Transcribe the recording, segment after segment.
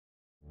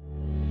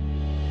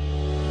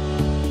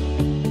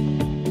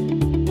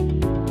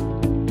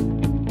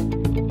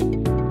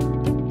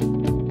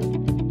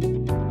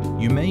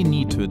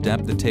to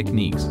adapt the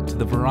techniques to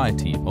the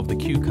variety of the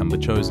cucumber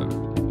chosen.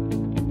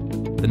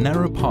 The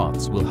narrow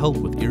paths will help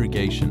with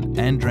irrigation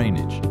and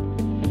drainage.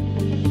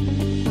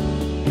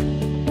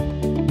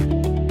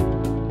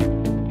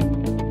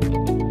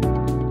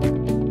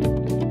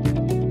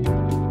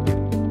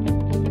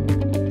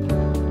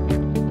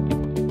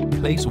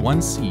 Place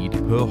one seed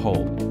per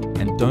hole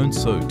and don't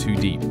sow too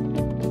deep.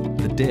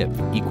 The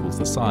depth equals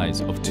the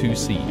size of 2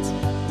 seeds.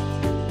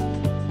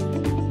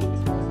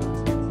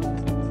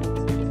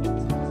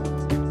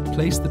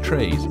 Place the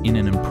trays in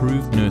an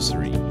improved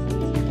nursery.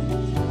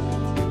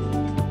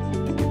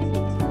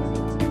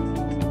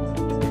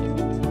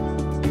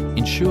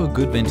 Ensure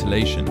good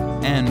ventilation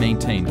and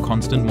maintain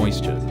constant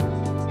moisture.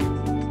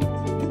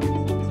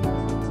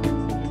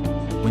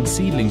 When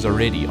seedlings are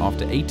ready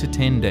after 8 to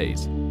 10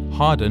 days,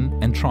 harden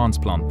and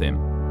transplant them.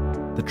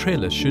 The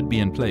trellis should be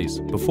in place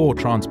before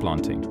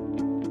transplanting.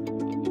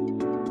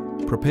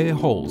 Prepare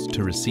holes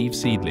to receive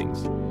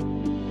seedlings.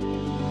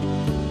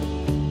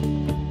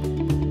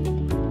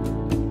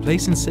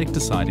 Place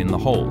insecticide in the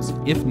holes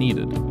if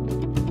needed.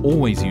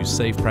 Always use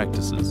safe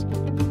practices.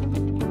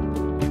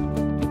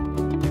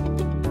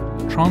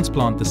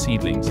 Transplant the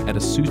seedlings at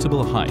a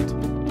suitable height,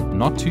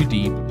 not too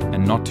deep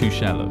and not too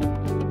shallow.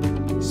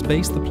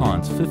 Space the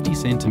plants 50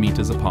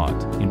 centimeters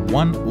apart in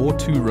 1 or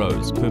 2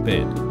 rows per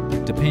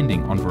bed,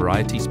 depending on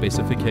variety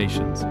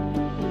specifications.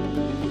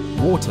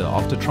 Water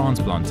after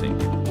transplanting.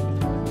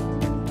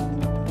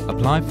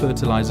 Apply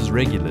fertilizers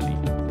regularly,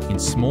 in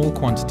small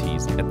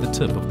quantities at the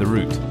tip of the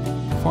root.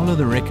 Follow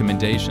the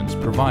recommendations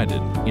provided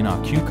in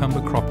our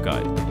cucumber crop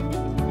guide.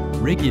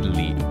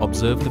 Regularly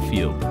observe the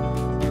field.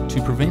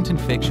 To prevent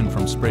infection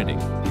from spreading,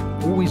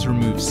 always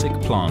remove sick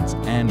plants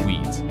and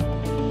weeds.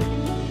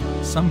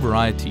 Some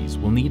varieties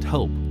will need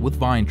help with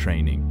vine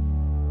training.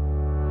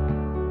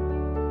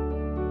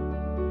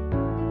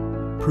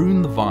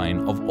 Prune the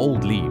vine of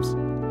old leaves.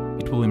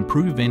 It will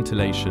improve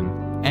ventilation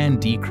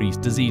and decrease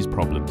disease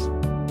problems.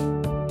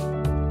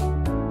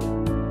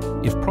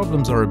 If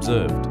problems are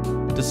observed,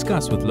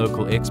 discuss with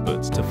local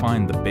experts to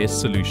find the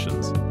best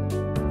solutions.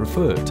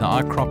 Refer to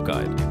our crop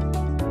guide.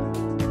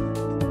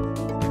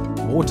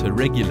 Water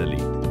regularly.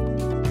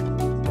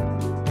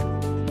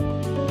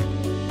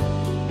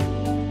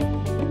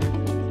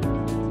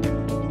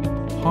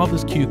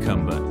 Harvest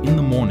cucumber in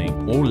the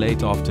morning or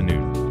late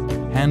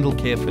afternoon. Handle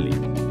carefully.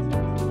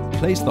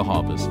 Place the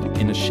harvest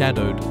in a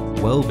shadowed,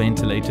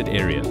 well-ventilated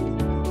area.